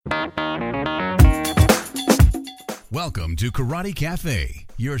Welcome to Karate Cafe,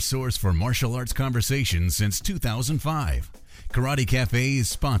 your source for martial arts conversations since 2005. Karate Cafe is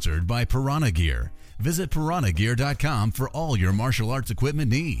sponsored by Piranha Gear. Visit piranhagear.com for all your martial arts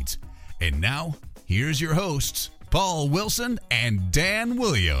equipment needs. And now, here's your hosts, Paul Wilson and Dan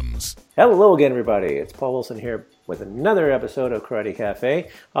Williams. Hello again, everybody. It's Paul Wilson here with another episode of Karate Cafe.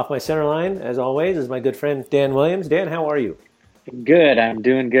 Off my center line, as always, is my good friend Dan Williams. Dan, how are you? Good. I'm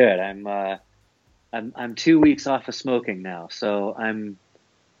doing good. I'm 2 weeks off of smoking now, so I'm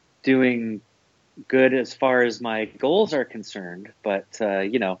doing good as far as my goals are concerned. But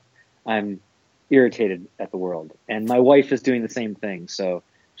I'm irritated at the world, and my wife is doing the same thing, so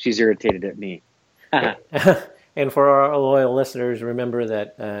she's irritated at me. And for our loyal listeners, remember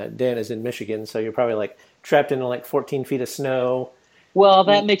that Dan is in Michigan, so you're probably trapped in 14 feet of snow. Well,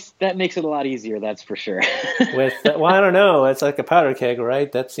 that makes it a lot easier, that's for sure. I don't know. It's like a powder keg, right?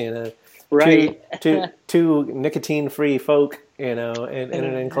 That's right. two nicotine-free folk, in an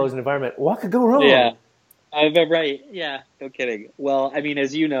enclosed environment. What could go wrong? Yeah, right. Yeah, no kidding. Well, I mean,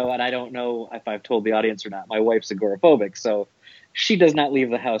 as you know, and I don't know if I've told the audience or not, my wife's agoraphobic, so she does not leave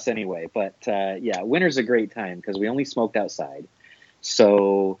the house anyway. But winter's a great time because we only smoked outside,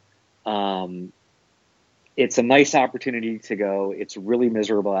 so it's a nice opportunity to go. It's really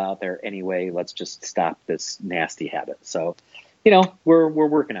miserable out there anyway. Let's just stop this nasty habit. So, we're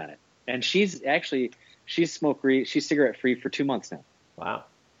working on it. And she's cigarette free for 2 months now. Wow,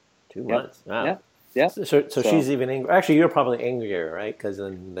 2 months. Wow. Yeah. So she's even angry. Actually, you're probably angrier, right? Because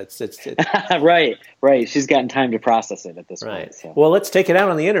then it's right. She's gotten time to process it at this point. So. Well, let's take it out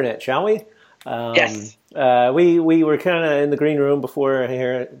on the internet, shall we? Yes. We were kind of in the green room before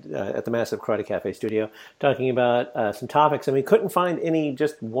here at the massive Karate Cafe studio talking about some topics, and we couldn't find any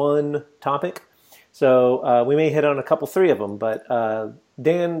just one topic. So we may hit on three of them, but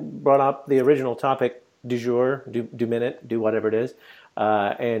Dan brought up the original topic du jour, du minute, do whatever it is.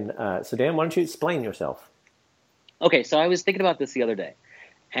 So Dan, why don't you explain yourself? Okay, so I was thinking about this the other day,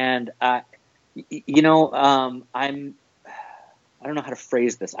 and I don't know how to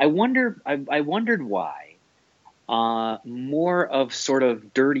phrase this. I wondered why more of sort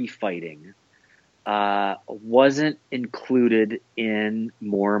of dirty fighting wasn't included in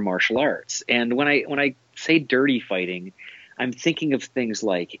more martial arts. And when I say dirty fighting, I'm thinking of things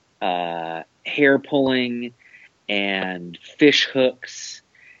like hair pulling and fish hooks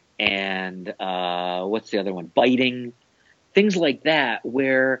and what's the other one? Biting, things like that,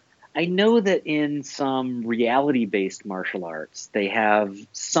 where I know that in some reality-based martial arts, they have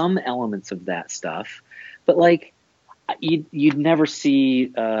some elements of that stuff, but you'd never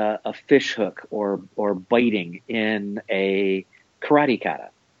see a fish hook or biting in a karate kata.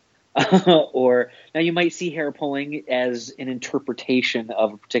 Or now you might see hair pulling as an interpretation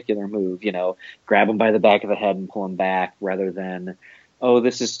of a particular move, grab them by the back of the head and pull them back rather than,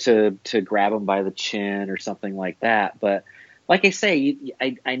 this is to grab them by the chin or something like that. But like I say,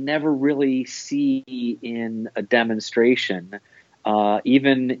 I never really see in a demonstration,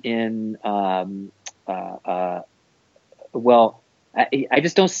 even in, I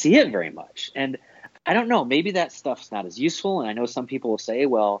just don't see it very much. And I don't know, maybe that stuff's not as useful. And I know some people will say,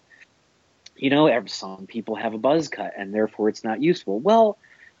 well, some people have a buzz cut and therefore it's not useful. Well,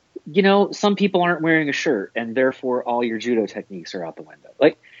 some people aren't wearing a shirt and therefore all your judo techniques are out the window.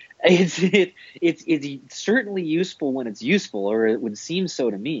 It's certainly useful when it's useful, or it would seem so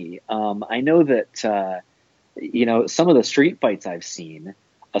to me. I know that, some of the street fights I've seen,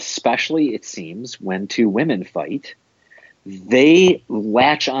 especially it seems when two women fight, they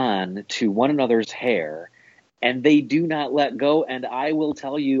latch on to one another's hair and they do not let go. And I will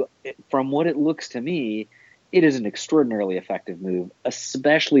tell you, from what it looks to me, it is an extraordinarily effective move,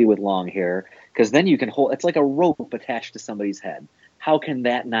 especially with long hair, because then you can hold, it's like a rope attached to somebody's head. How can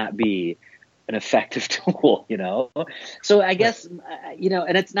that not be an effective tool, So I guess, and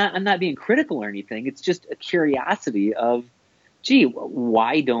it's not, I'm not being critical or anything. It's just a curiosity of, gee,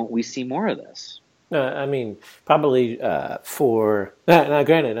 why don't we see more of this? Probably for now.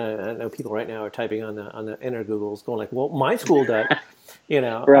 Granted, I know people right now are typing on the inner Googles, going well, my school does,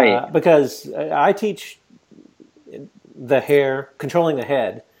 right? Because I teach the hair, controlling the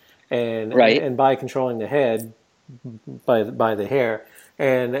head, and right, and by controlling the head, by the hair,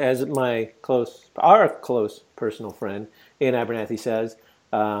 and as our close personal friend Ian Abernathy says,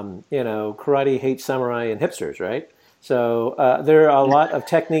 karate hates samurai and hipsters, right? So there are a lot of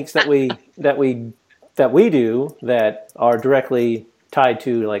techniques that we do that are directly tied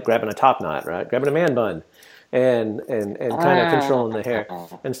to grabbing a top knot, right? Grabbing a man bun, and kind of controlling the hair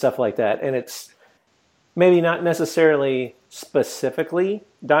and stuff like that. And it's maybe not necessarily specifically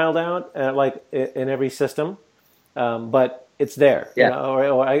dialed out in every system, but it's there. Yeah.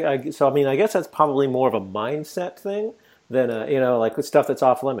 So I mean, I guess that's probably more of a mindset thing than like with stuff that's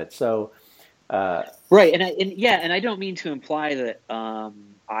off limits. So Right, and I don't mean to imply that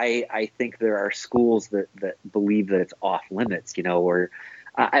I think there are schools that believe that it's off limits, or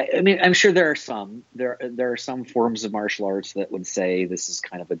I mean, I'm sure there are some forms of martial arts that would say this is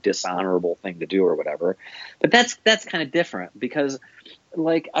kind of a dishonorable thing to do or whatever, but that's kind of different because,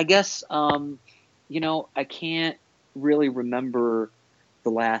 like, I guess I can't really remember the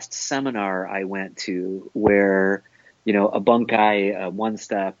last seminar I went to where a bunkai, one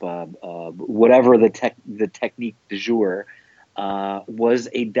step, whatever the technique du jour, was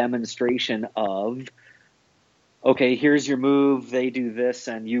a demonstration of, okay, here's your move, they do this,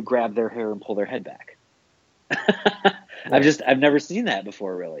 and you grab their hair and pull their head back. I've never seen that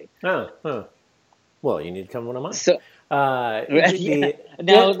before, really. Oh. Well, you need to come to one of mine. So, now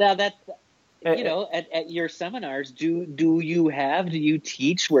that. At your seminars, do you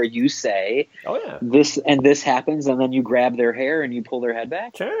teach where you say, oh yeah, this and this happens, and then you grab their hair and you pull their head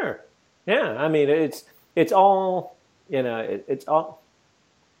back? Sure. Yeah. I mean, it's all, it's all,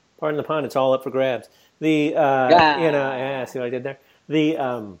 pardon the pun, it's all up for grabs. See what I did there?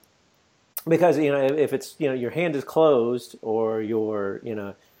 Because, if it's, your hand is closed or your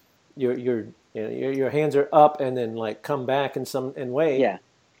hands are up and then like come back in way. Yeah.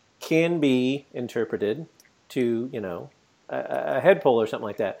 Can be interpreted to, a head pull or something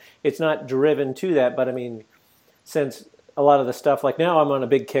like that. It's not driven to that, but I mean, since a lot of the stuff, like now I'm on a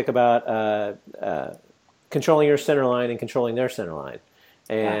big kick about controlling your center line and controlling their center line.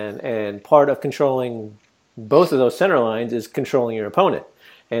 And part of controlling both of those center lines is controlling your opponent.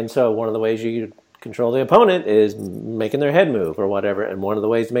 And so one of the ways you control the opponent is making their head move or whatever. And one of the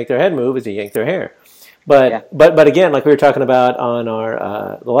ways to make their head move is to yank their hair. But again, like we were talking about on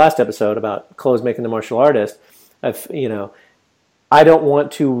our the last episode about clothes making the martial artist, I don't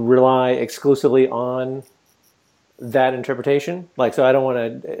want to rely exclusively on that interpretation. Like, so I don't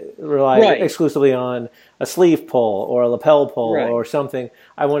want to rely exclusively on a sleeve pull or a lapel pull or something.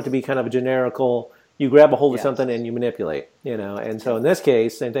 I want it to be kind of a generical. You grab a hold of something and you manipulate, And so in this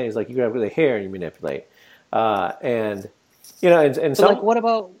case, same thing. It's like you grab the hair and you manipulate, and so like, what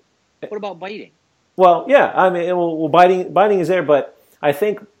about biting? Well, yeah, I mean, biting is there, but I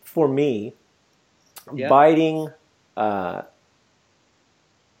think for me, biting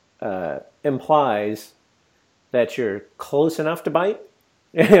implies that you're close enough to bite.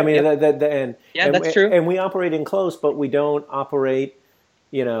 I mean, that's true. And we operate in close, but we don't operate,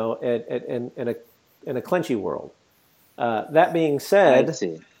 in a clinchy world. That being said, I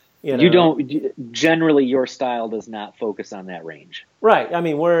see. You don't generally. Your style does not focus on that range, right? I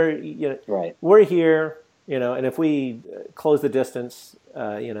mean, we're here, and if we close the distance,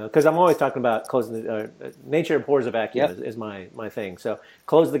 because I'm always talking about closing the nature abhors a vacuum is my thing. So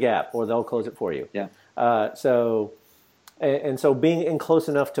close the gap, or they'll close it for you. Yeah. So being in close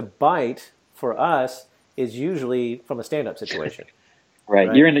enough to bite for us is usually from a stand-up situation.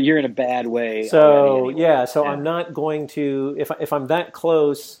 Right. You're in a bad way. So I'm not going to if I'm that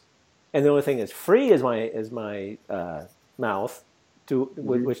close. And the only thing that's free is my mouth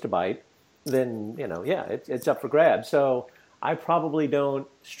with which to bite. Then it's up for grabs. So I probably don't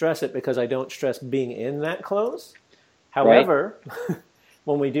stress it because I don't stress being in that close. However,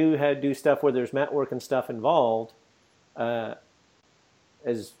 when we do stuff where there's mat work and stuff involved, as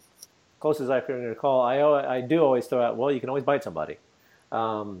close as I can recall, I do always throw out, well, you can always bite somebody.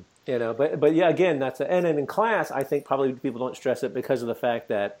 But yeah, again, and in class, I think probably people don't stress it because of the fact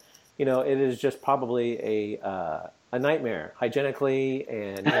that. It is just probably a nightmare hygienically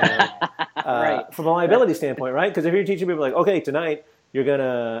and from a liability standpoint, right? Because if you're teaching people like, okay, tonight you're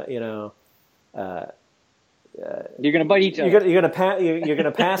gonna, you're gonna bite each other. You're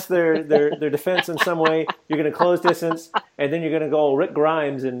gonna pass their defense in some way. You're gonna close distance, and then you're gonna go Rick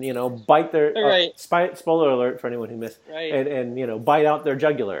Grimes and bite their spoiler alert for anyone who missed, and bite out their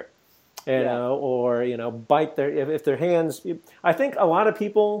jugular, or bite their if their hands. I think a lot of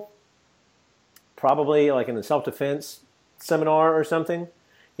people. Probably like in a self-defense seminar or something,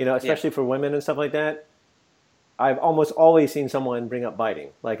 especially for women and stuff like that. I've almost always seen someone bring up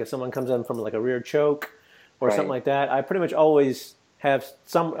biting. Like if someone comes in from like a rear choke or something like that, I pretty much always have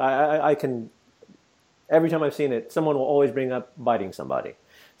I can, every time I've seen it, someone will always bring up biting somebody.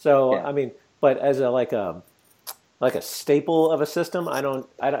 So, I mean, but as a staple of a system, I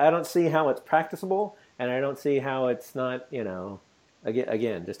don't see how it's practicable, and I don't see how it's not,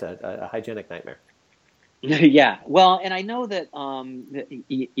 again, just a hygienic nightmare. Yeah, well, and I know that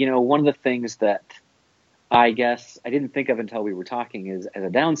one of the things that I guess I didn't think of until we were talking is as a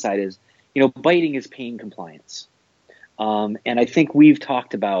downside is biting is pain compliance. And I think we've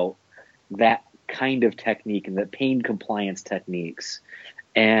talked about that kind of technique and the pain compliance techniques,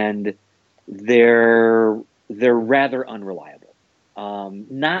 and they're rather unreliable.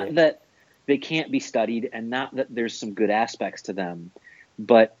 Not that they can't be studied, and not that there's some good aspects to them,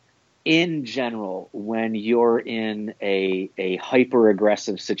 but in general, when you're in a hyper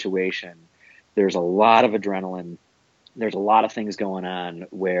aggressive situation, there's a lot of adrenaline. There's a lot of things going on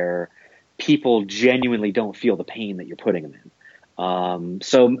where people genuinely don't feel the pain that you're putting them in.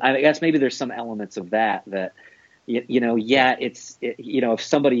 So I guess maybe there's some elements of that, if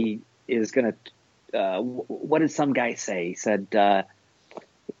somebody is going to, what did some guy say? He said,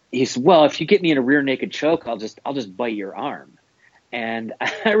 well, if you get me in a rear naked choke, I'll just bite your arm. And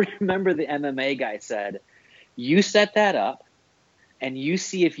I remember the MMA guy said, you set that up and you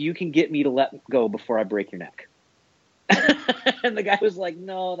see if you can get me to let go before I break your neck. And the guy was like,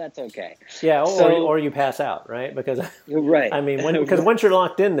 no, that's okay. Yeah, or you pass out, right? Because right. I mean, because once you're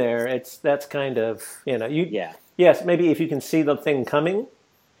locked in there, that's kind of, yes, maybe if you can see the thing coming.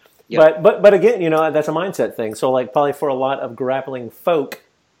 Yep. But again, that's a mindset thing. So like probably for a lot of grappling folk,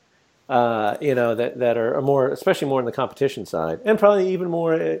 that are more, especially more in the competition side, and probably even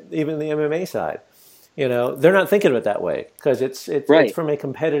the MMA side, they're not thinking of it that way because it's from a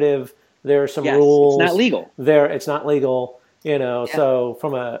competitive. There are some rules. It's not legal. It's not legal. So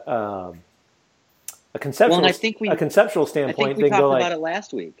from a conceptual standpoint, I think we talked about it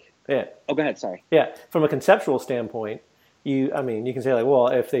last week. Yeah. Oh, go ahead. Sorry. Yeah. From a conceptual standpoint, you can say like, well,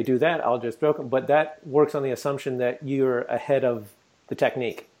 if they do that, I'll just broke them. But that works on the assumption that you're ahead of the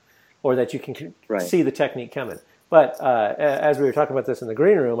technique, or that you can see the technique coming. But as we were talking about this in the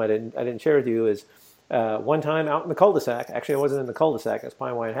green room, I didn't share with you is one time out in the cul-de-sac. Actually, I wasn't in the cul-de-sac. That's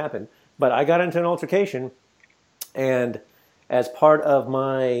probably why it happened. But I got into an altercation, and as part of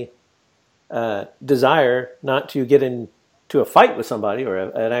my desire not to get into a fight with somebody or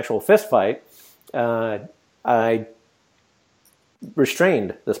an actual fist fight, I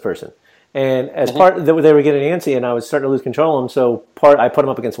restrained this person. And as part, they were getting antsy, and I was starting to lose control of them. So I put them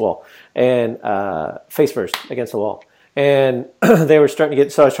up against the wall, and face first against the wall. And they were starting to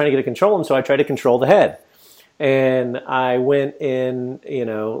so I was trying to get control of them. So I tried to control the head, and I went in,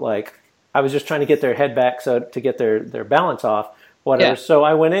 I was just trying to get their head back, so to get their balance off, whatever. Yeah. So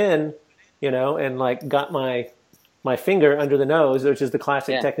I went in, and got my finger under the nose, which is the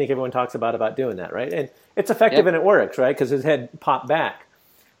classic technique everyone talks about doing that, right? And it's effective and it works, right? Because his head popped back,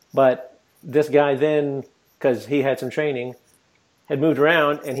 but this guy then, because he had some training, had moved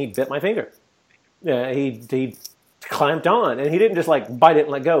around and he bit my finger. Yeah, he clamped on, and he didn't just bite it and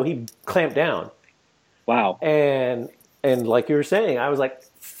let go. He clamped down. Wow. And like you were saying, I was like,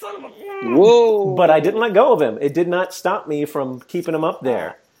 son of a... Whoa. But I didn't let go of him. It did not stop me from keeping him up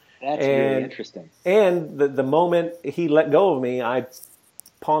there. That's really interesting. And the moment he let go of me, I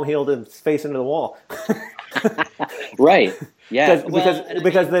palm-heeled his face into the wall. Right. Yeah.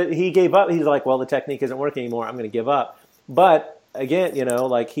 Because he gave up. He's like, well, the technique isn't working anymore. I'm going to give up. But again,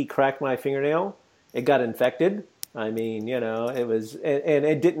 he cracked my fingernail. It got infected. I mean, it was, and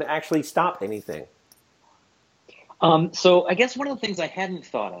it didn't actually stop anything. So I guess one of the things I hadn't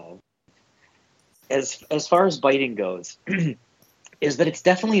thought of, as far as biting goes, is that it's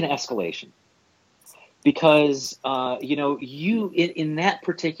definitely an escalation. Because you in that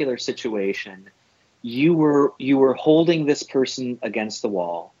particular situation, you were holding this person against the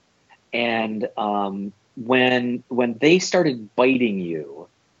wall, and when they started biting you,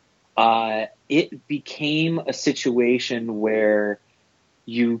 it became a situation where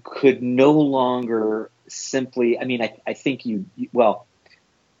you could no longer simply. I mean, I think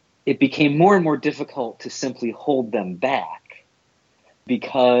it became more and more difficult to simply hold them back,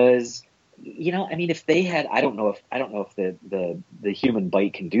 because. If they had, I don't know if the human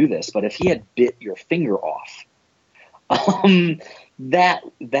bite can do this, but if he had bit your finger off, that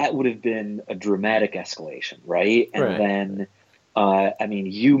would have been a dramatic escalation, right? And then,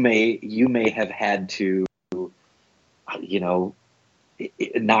 you may have had to,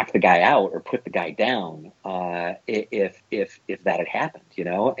 knock the guy out or put the guy down, if that had happened,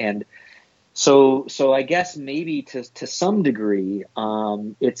 and. So I guess maybe to some degree,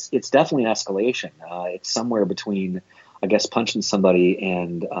 it's definitely an escalation. It's somewhere between, I guess, punching somebody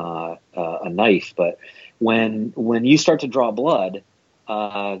and a knife. But when you start to draw blood,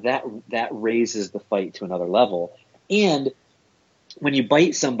 that raises the fight to another level. And when you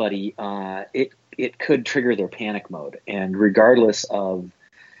bite somebody, it could trigger their panic mode. And regardless of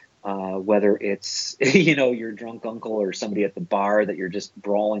whether it's, your drunk uncle or somebody at the bar that you're just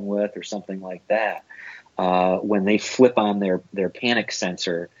brawling with or something like that, when they flip on their panic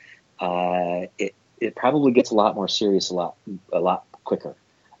sensor, it probably gets a lot more serious a lot quicker.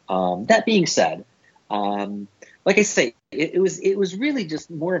 That being said, like I say, it was really just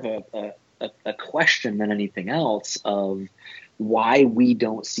more of a question than anything else of why we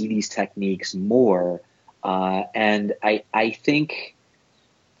don't see these techniques more. And I think,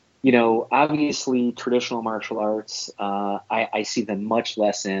 obviously traditional martial arts, I see them much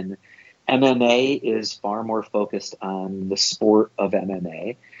less in. MMA is far more focused on the sport of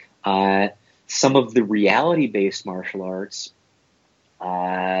MMA. Some of the reality-based martial arts,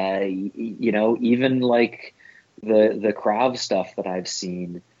 even like the Krav stuff that I've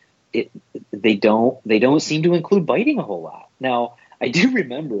seen, they don't seem to include biting a whole lot. Now, I do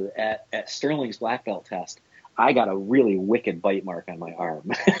remember at Sterling's black belt test, I got a really wicked bite mark on my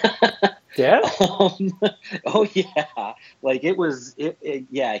arm. Yeah. Oh yeah. Like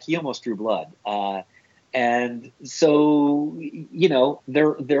he almost drew blood. And so,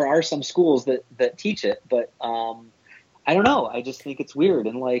 there are some schools that teach it, but I don't know. I just think it's weird.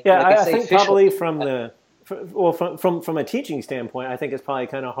 And I think probably from a teaching standpoint, I think it's probably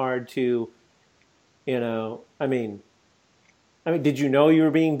kind of hard to, I mean, did you know you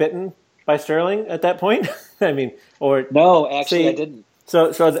were being bitten by Sterling at that point? No, actually, I didn't.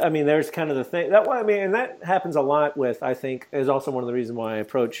 So there's kind of the thing and that happens a lot with, I think, is also one of the reasons why I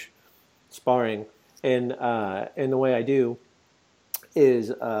approach sparring in the way I do is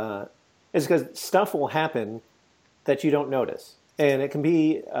because stuff will happen that you don't notice, and it can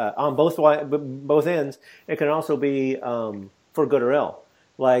be on both ends. It can also be for good or ill.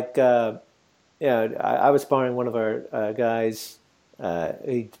 Like I was sparring one of our guys.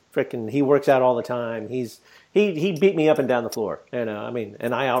 He works out all the time. He beat me up and down the floor, and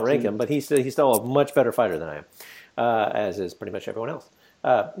I outrank him, but he's still a much better fighter than I am, as is pretty much everyone else.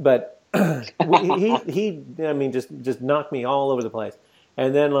 But he just knocked me all over the place.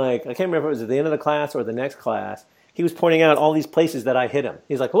 And then I can't remember if it was at the end of the class or the next class, he was pointing out all these places that I hit him.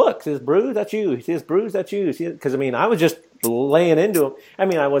 He's like, "Look, see this bruise? That's you. See this bruise? That's you." Because I was just laying into him.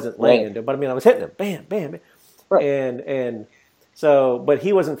 I wasn't laying into him, but I was hitting him, bam, bam, bam. Right. And so, but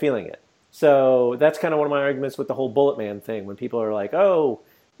he wasn't feeling it. So that's kind of one of my arguments with the whole Bullet Man thing. When people are like, "Oh,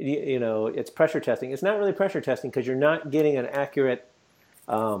 it's pressure testing," it's not really pressure testing because you're not getting an accurate.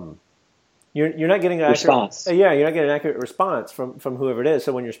 You're not getting an response. You're not getting an accurate response from whoever it is.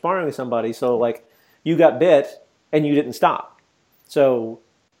 So when you're sparring with somebody, you got bit and you didn't stop. So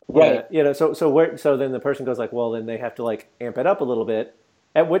right, so then the person goes well, then they have to amp it up a little bit.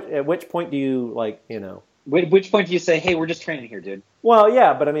 At which point do you Which point do you say, "Hey, we're just training here, dude"? Well,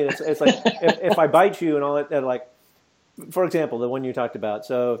 yeah, but it's like if I bite you and all that, for example, the one you talked about.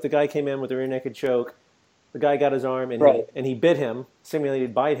 So if the guy came in with a rear naked choke, the guy got his arm and he bit him,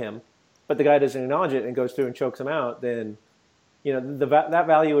 simulated bite him, but the guy doesn't acknowledge it and goes through and chokes him out, then that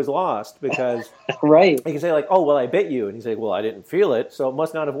value is lost because right. He can say "Oh, well, I bit you," and he's like, "Well, I didn't feel it, so it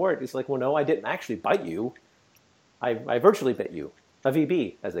must not have worked." He's like, "Well, no, I didn't actually bite you. I virtually bit you." A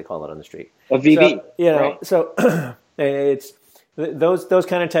VB, as they call it on the street. A VB. So, right. So it's those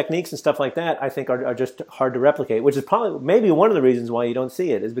kind of techniques and stuff like that, I think, are just hard to replicate, which is probably maybe one of the reasons why you don't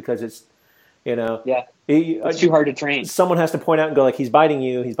see it is because it's, it's too hard to train. Someone has to point out and go he's biting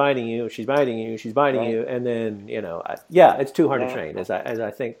you, she's biting you, she's biting you, and then, it's too hard to train, as I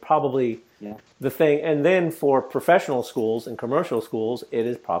think probably the thing. And then for professional schools and commercial schools, it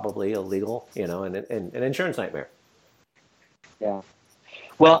is probably illegal, and an insurance nightmare. Yeah.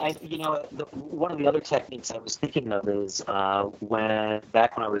 Well, one of the other techniques I was thinking of is when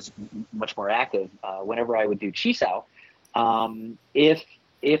I was much more active, whenever I would do Chisao,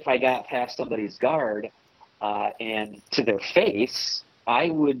 if I got past somebody's guard and to their face,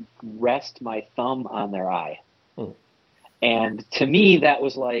 I would rest my thumb on their eye. And to me, that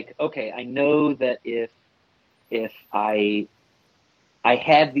was okay, I know that if I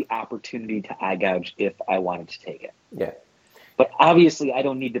had the opportunity to eye gouge if I wanted to take it. Yeah. But obviously, I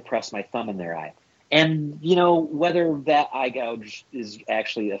don't need to press my thumb in their eye. And, whether that eye gouge is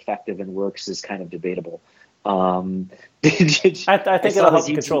actually effective and works is kind of debatable. I think it'll help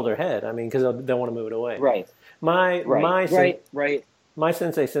control their head. Because they'll want to move it away. Right. My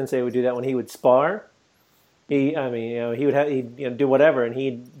sensei would do that when he would spar. He'd do whatever, and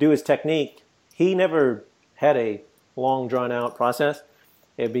he'd do his technique. He never had a long, drawn-out process.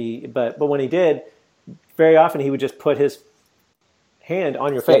 But when he did, very often he would just put his hand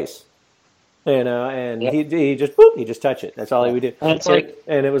on your face, and he just touch it. That's all he would do. And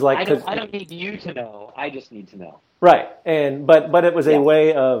and it was I don't need you to know. I just need to know. Right. But it was a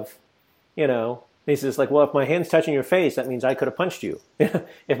way of, he says well, if my hand's touching your face, that means I could have punched you.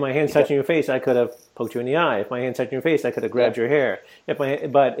 If my hand's touching your face, I could have poked you in the eye. If my hand's touching your face, I could have grabbed your hair.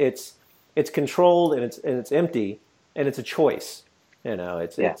 But it's it's controlled and it's empty and it's a choice. You know,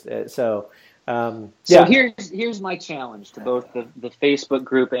 so. So here's my challenge to both the Facebook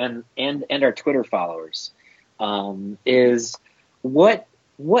group and our Twitter followers, is what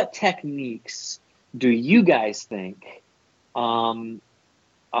techniques do you guys think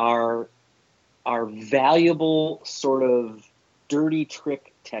are valuable sort of dirty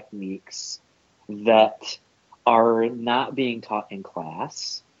trick techniques that are not being taught in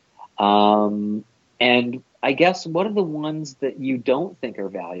class? And I guess what are the ones that you don't think are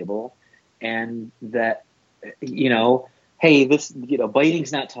valuable? And that, hey, this,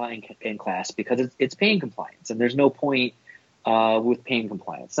 biting's not taught in class because it's pain compliance, and there's no point with pain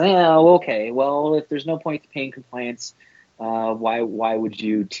compliance. Oh, okay. Well, if there's no point to pain compliance, why would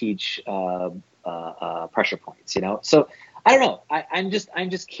you teach pressure points? So I don't know. I'm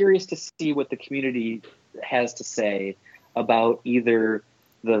just curious to see what the community has to say about either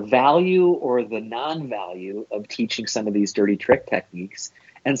the value or the non-value of teaching some of these dirty trick techniques.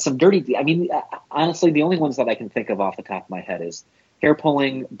 And some dirty, honestly, the only ones that I can think of off the top of my head is hair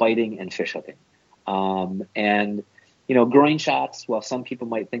pulling, biting, and fish hooking. And, groin shots, while some people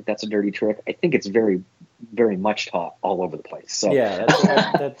might think that's a dirty trick, I think it's very, very much taught all over the place. So yeah,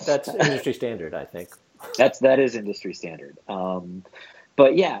 that's industry standard, I think. That is industry standard.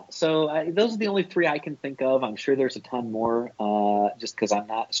 But yeah, so those are the only three I can think of. I'm sure there's a ton more, just because I'm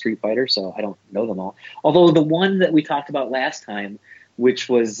not a street fighter, so I don't know them all. Although the one that we talked about last time, which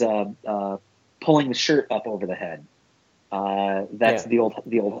was pulling the shirt up over the head. That's the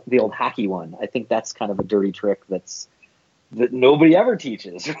old hockey one. I think that's kind of a dirty trick that nobody ever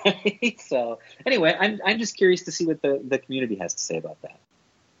teaches, right? So anyway, I'm just curious to see what the community has to say about that.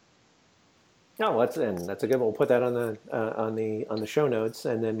 No, that's a good one. We'll put that on the show notes,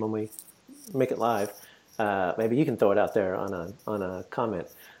 and then when we make it live, maybe you can throw it out there on a comment.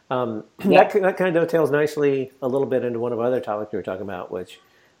 That kind of dovetails nicely a little bit into one of our other topics we were talking about, which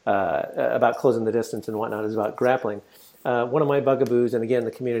about closing the distance and whatnot, is about grappling. One of my bugaboos, and again,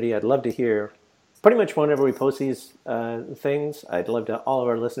 the community, I'd love to hear pretty much whenever we post these things. I'd love to all of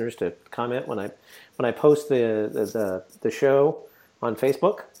our listeners to comment when I post the show on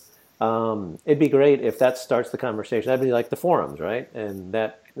Facebook. It'd be great if that starts the conversation. That'd be like the forums, right? And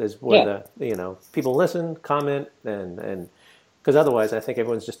that is where people listen, comment, and because otherwise, I think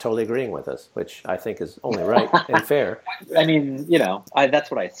everyone's just totally agreeing with us, which I think is only right and fair. I mean,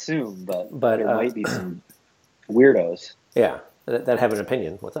 that's what I assume, but there might be some weirdos. Yeah, that have an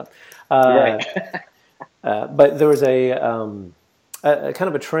opinion. What's up? Right. But there was a kind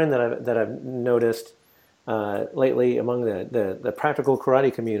of a trend that I've noticed lately among the practical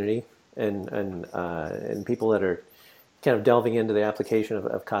karate community and people that are kind of delving into the application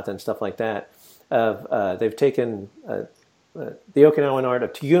of kata and stuff like that. They've taken the Okinawan art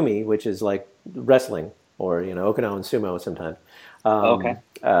of Tagumi, which is like wrestling, or Okinawan sumo sometimes. Okay.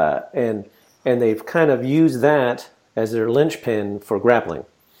 And they've kind of used that as their linchpin for grappling.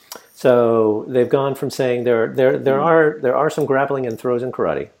 So they've gone from saying there are some grappling and throws in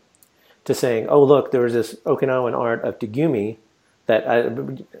karate, to saying, oh look, there was this Okinawan art of Tagumi that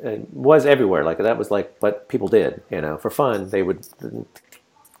was everywhere. Like that was like what people did, for fun.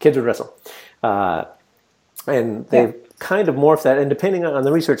 Kids would wrestle, and they've kind of morphed that. And depending on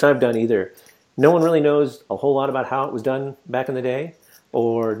the research I've done, either no one really knows a whole lot about how it was done back in the day,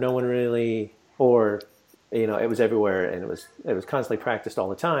 or no one really, or it was everywhere and it was constantly practiced all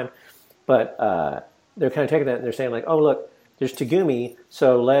the time. But they're kind of taking that and they're saying like, oh look, there's Tagumi,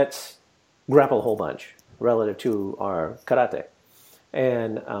 so let's grapple a whole bunch relative to our karate.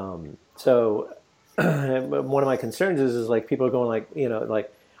 And so one of my concerns is like people are going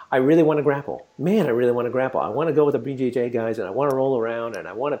like, I really want to grapple. Man, I really want to grapple. I want to go with the BJJ guys, and I want to roll around, and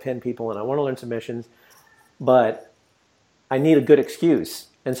I want to pin people, and I want to learn submissions, but I need a good excuse.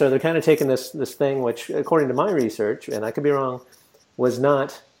 And so they're kind of taking this thing, which, according to my research, and I could be wrong, was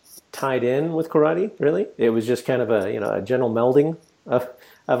not tied in with karate, really. It was just kind of a general melding of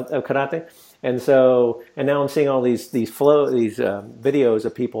karate. And now I'm seeing all these videos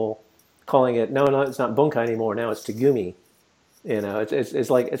of people calling it, no, it's not bunkai anymore. Now it's Tagumi. It's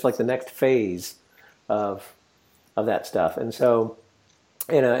like the next phase of that stuff. And so,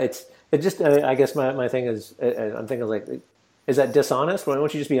 it just, I guess my thing is, I'm thinking like, is that dishonest? Why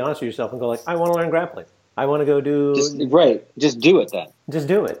don't you just be honest with yourself and go like, I want to learn grappling. I want to go do Just do it then. Just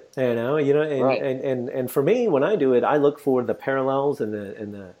do it. Right. And for me, when I do it, I look for the parallels and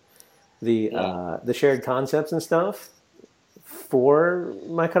the shared concepts and stuff for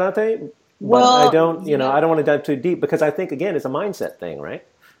my karate. But I don't, I don't want to dive too deep because I think, again, it's a mindset thing, right?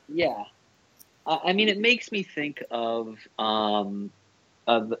 Yeah. I mean, it makes me think of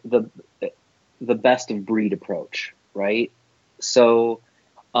the best of breed approach, right? So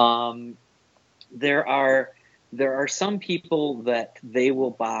there are some people that they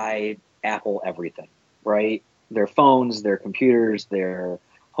will buy Apple everything, right? Their phones, their computers, their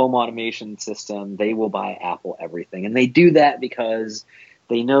home automation system, they will buy Apple everything. And they do that because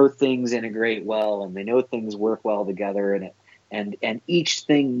they know things integrate well and they know things work well together, and each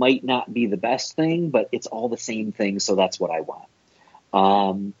thing might not be the best thing, but it's all the same thing, so that's what I want.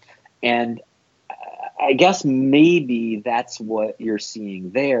 And I guess maybe that's what you're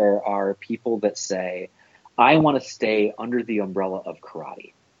seeing there are people that say, I want to stay under the umbrella of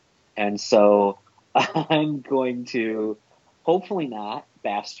karate. And so I'm going to hopefully not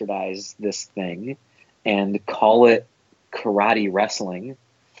bastardize this thing and call it karate wrestling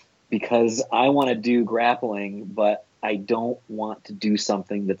because I want to do grappling, but I don't want to do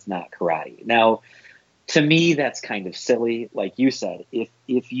something that's not karate. Now, to me, that's kind of silly. Like you said,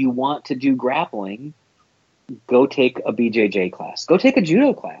 if you want to do grappling, go take a BJJ class. Go take a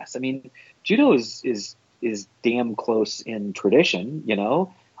judo class. I mean, judo is damn close in tradition, you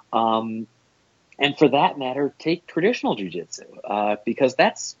know? And for that matter, take traditional jiu-jitsu because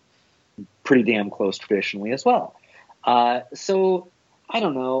that's pretty damn close traditionally as well. So I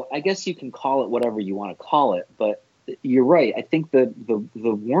don't know. I guess you can call it whatever you want to call it, but you're right. I think the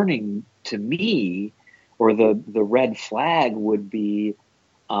warning to me, or the red flag would be,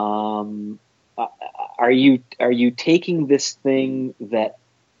 are you taking this thing that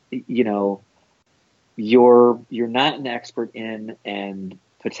you're not an expert in and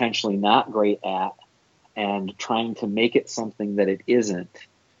potentially not great at, and trying to make it something that it isn't,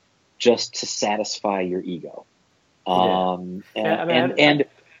 just to satisfy your ego? And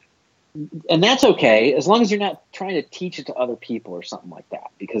that's okay as long as you're not trying to teach it to other people or something like that,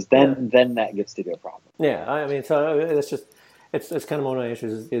 because then that gets to be a problem. Yeah, I mean, so it's just it's kind of one of my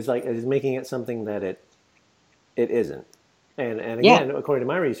issues is making it something that it isn't, and again, according to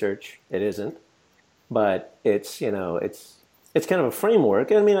my research, it isn't, but it's kind of a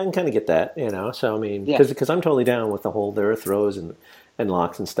framework. I mean, I can kind of get that, So I mean, because I'm totally down with the whole there are throws and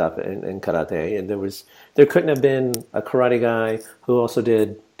locks and stuff in karate, and there couldn't have been a karate guy who also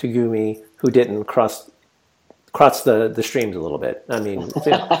did Tagumi who didn't cross the streams a little bit. I mean,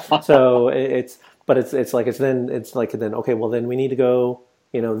 so it's then okay. Well, then we need to go.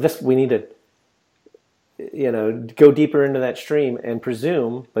 We need to go deeper into that stream and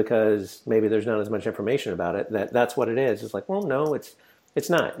presume, because maybe there's not as much information about it, that's what it is. It's like, well, no, it's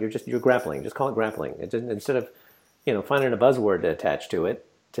not. You're grappling. Just call it grappling. Instead of finding a buzzword to attach to it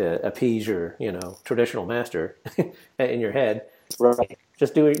to appease your traditional master in your head. Right.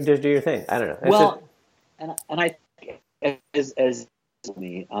 Just do your thing. I don't know. Well, and I as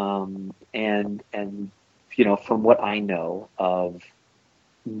me and from what I know of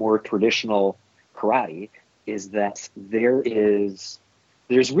more traditional karate is that there's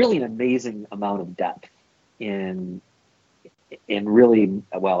really an amazing amount of depth in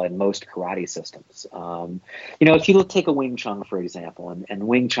most karate systems. If you take a Wing Chun, for example, and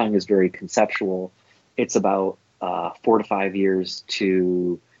Wing Chun is very conceptual. It's about 4 to 5 years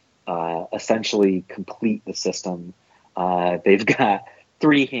to essentially complete the system. They've got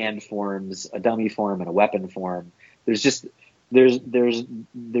 3 hand forms, a dummy form, and a weapon form. There's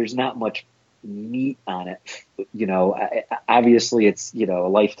not much meat on it. Obviously it's a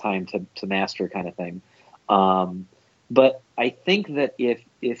lifetime to master kind of thing. But I think that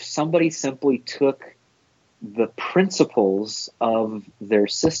if somebody simply took the principles of their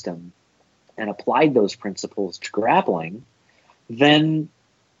system and applied those principles to grappling, then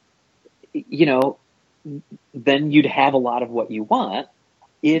you'd have a lot of what you want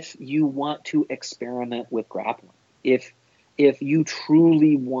if you want to experiment with grappling. If you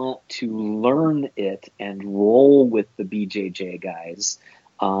truly want to learn it and roll with the BJJ guys,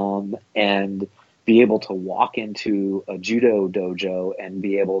 and be able to walk into a judo dojo and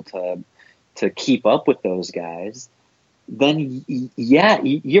be able to keep up with those guys, then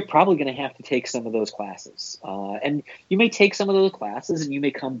you're probably going to have to take some of those classes. And you may take some of those classes and you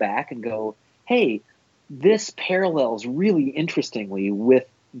may come back and go, hey, this parallels really interestingly with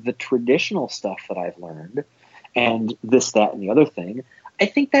the traditional stuff that I've learned, and this, that, and the other thing. I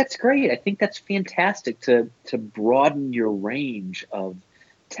think that's great. I think that's fantastic to broaden your range of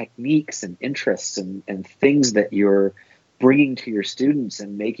techniques and interests and things that you're bringing to your students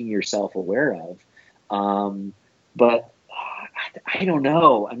and making yourself aware of. But I don't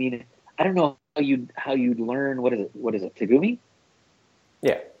know. I mean, I don't know how you'd learn. What is it? Tagumi?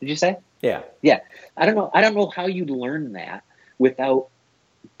 Yeah. Did you say? Yeah. Yeah. I don't know how you'd learn that without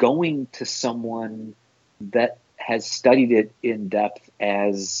going to someone that has studied it in depth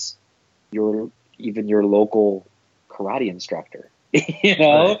as even your local karate instructor.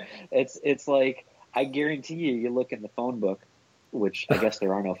 Right. It's like, I guarantee you look in the phone book, which I guess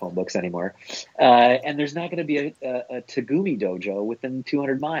there are no phone books anymore, and there's not going to be a Tagumi dojo within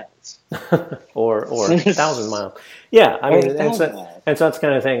 200 miles or 1,000 miles. Yeah, I mean, and so miles. that's the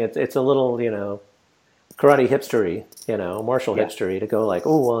kind of thing. It's a little, karate hipstery, martial Yeah. hipstery to go like,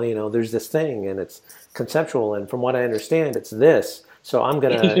 oh, well, there's this thing and it's conceptual, and from what I understand, it's this. So I'm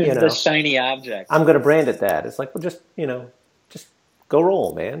gonna, The shiny object. I'm gonna brand it that. It's like, well, just go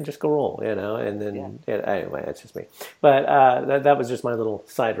roll, man. Just go roll, And then anyway, that's just me. But that was just my little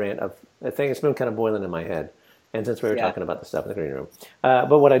side rant of a thing. It's been kind of boiling in my head, and since we were talking about the stuff in the green room,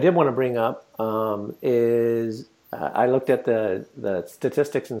 but what I did want to bring up is. I looked at the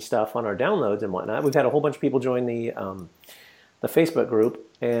statistics and stuff on our downloads and whatnot. We've had a whole bunch of people join the Facebook group,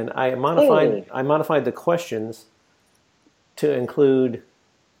 and I modified the questions to include,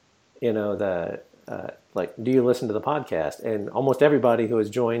 the like, do you listen to the podcast? And almost everybody who has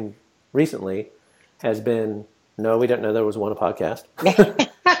joined recently has been, no, we didn't know there was one podcast.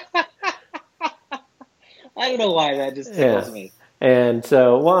 I don't know why that just tickles me. And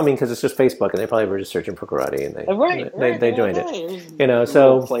so, well, I mean, because it's just Facebook, and they probably were just searching for karate, and they joined it.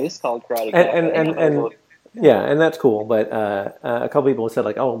 So a place called Karate Cafe. And and that's cool. But a couple people said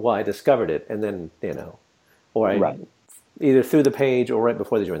like, oh, well, I discovered it, and then or I either through the page or right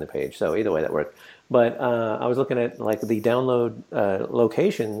before they joined the page. So either way, that worked. But I was looking at like the download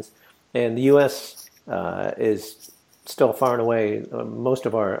locations, and the U.S. Is still far and away most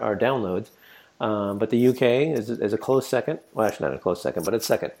of our downloads. But the UK is a close second. Well, actually not a close second, but it's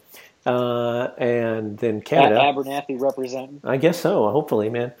second. And then Canada. Abernathy representing. I guess so. Hopefully,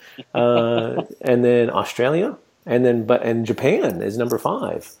 man. And then Australia, and Japan is number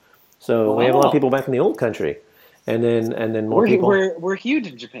 5. So we have a lot of people back in the old country, and then more people. We're huge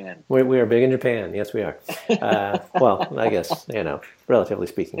in Japan. We are big in Japan. Yes, we are. Well, I guess relatively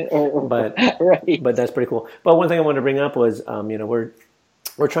speaking, but but that's pretty cool. But one thing I wanted to bring up was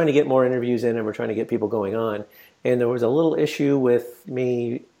we're trying to get more interviews in, and we're trying to get people going on. And there was a little issue with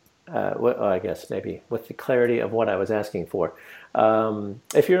me, I guess maybe with the clarity of what I was asking for.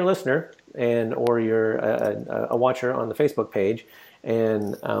 If you're a listener or you're a watcher on the Facebook page,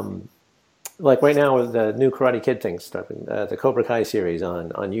 and like right now the new Karate Kid thing's starting, the Cobra Kai series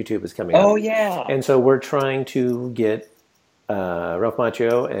on YouTube is coming out. Oh yeah. And so we're trying to get Ralph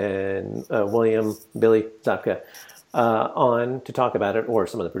Macchio and Billy Zabka on to talk about it, or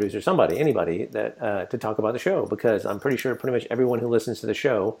some of the producers, anybody that to talk about the show, because I'm pretty sure pretty much everyone who listens to the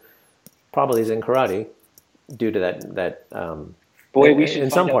show probably is in karate due to that. Boy, we should in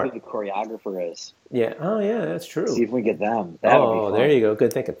find some out part who the choreographer is. Yeah. Oh, yeah, that's true. See if we get them. That would be fun. There you go.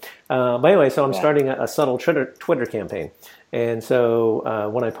 Good thinking. But anyway, so I'm starting a subtle Twitter campaign, and so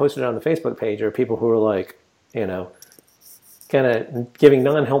when I posted it on the Facebook page, there are people who are like, kind of giving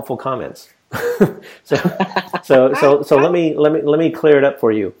non-helpful comments. So let me clear it up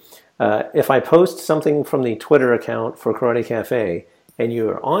for you. If I post something from the Twitter account for Karate Cafe and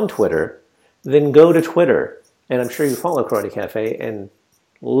you're on Twitter, then go to Twitter, and I'm sure you follow Karate Cafe, and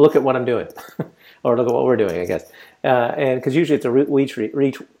look at what I'm doing, or look at what we're doing, I guess. And because usually it's a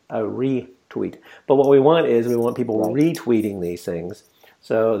retweet, but what we want people retweeting these things,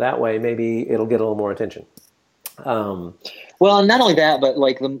 so that way maybe it'll get a little more attention. Well, and not only that, but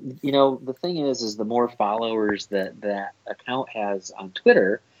like the thing is the more followers that account has on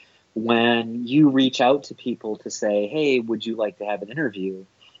Twitter, when you reach out to people to say, hey, would you like to have an interview?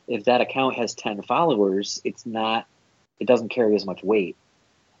 If that account has 10 followers, it doesn't carry as much weight.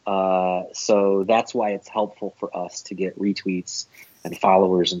 So that's why it's helpful for us to get retweets and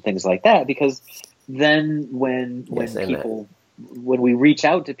followers and things like that, because then when we reach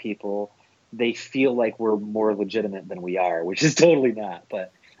out to people, they feel like we're more legitimate than we are, which is totally not.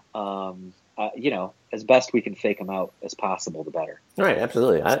 But, as best we can fake them out as possible, the better. Right,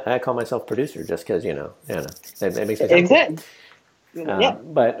 absolutely. I call myself producer just because, it makes me sound exactly. Cool. Yeah.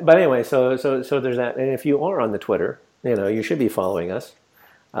 But anyway, so there's that. And if you are on the Twitter, you should be following us.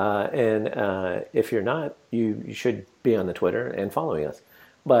 And if you're not, you should be on the Twitter and following us.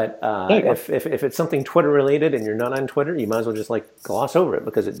 But if it's something Twitter related and you're not on Twitter, you might as well just gloss over it,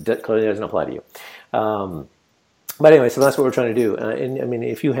 because it clearly doesn't apply to you. But anyway, so that's what we're trying to do. And I mean,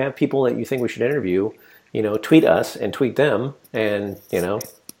 if you have people that you think we should interview, tweet us and tweet them, and say,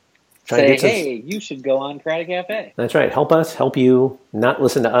 hey, you should go on Karate Cafe. That's right. Help us, help you, not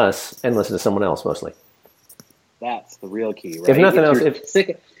listen to us and listen to someone else mostly. That's the real key, right? If nothing else,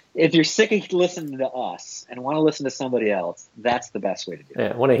 if you're sick of listening to us and want to listen to somebody else, that's the best way to do it.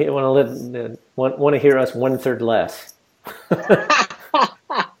 Yeah, want to hear us 1/3 less.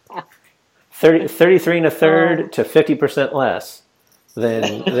 33 1/3 to 50% less.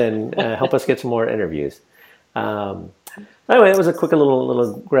 Then help us get some more interviews. Anyway, it was a quick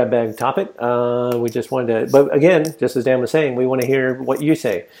little grab bag topic. We just wanted to, but again, just as Dan was saying, we want to hear what you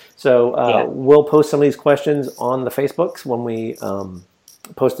say. So we'll post some of these questions on the Facebooks when we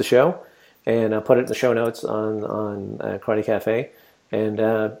post the show, and put it in the show notes on Karate Cafe, and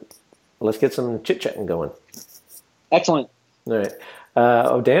let's get some chit-chatting going. Excellent. All right.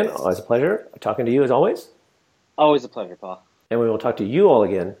 Dan, always a pleasure talking to you as always. Always a pleasure, Paul. And we will talk to you all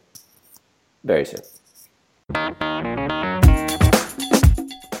again very soon.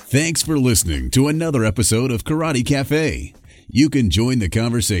 Thanks for listening to another episode of Karate Cafe. You can join the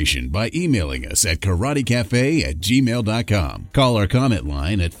conversation by emailing us at karatecafe@gmail.com. Call our comment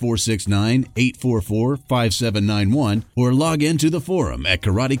line at 469-844-5791 or log into the forum at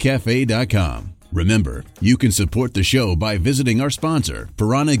karatecafe.com. Remember, you can support the show by visiting our sponsor,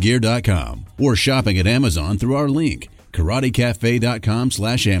 piranhagear.com, or shopping at Amazon through our link,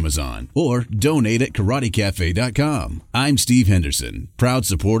 karatecafe.com/Amazon, or donate at karatecafe.com. I'm Steve Henderson, proud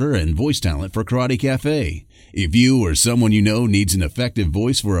supporter and voice talent for Karate Cafe. If you or someone you know needs an effective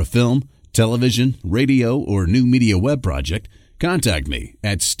voice for a film, television, radio, or new media web project, contact me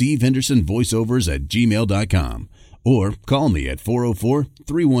at stevehendersonvoiceovers@gmail.com or call me at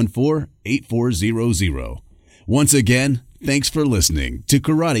 404-314-8400. Once again, thanks for listening to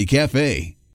Karate Cafe.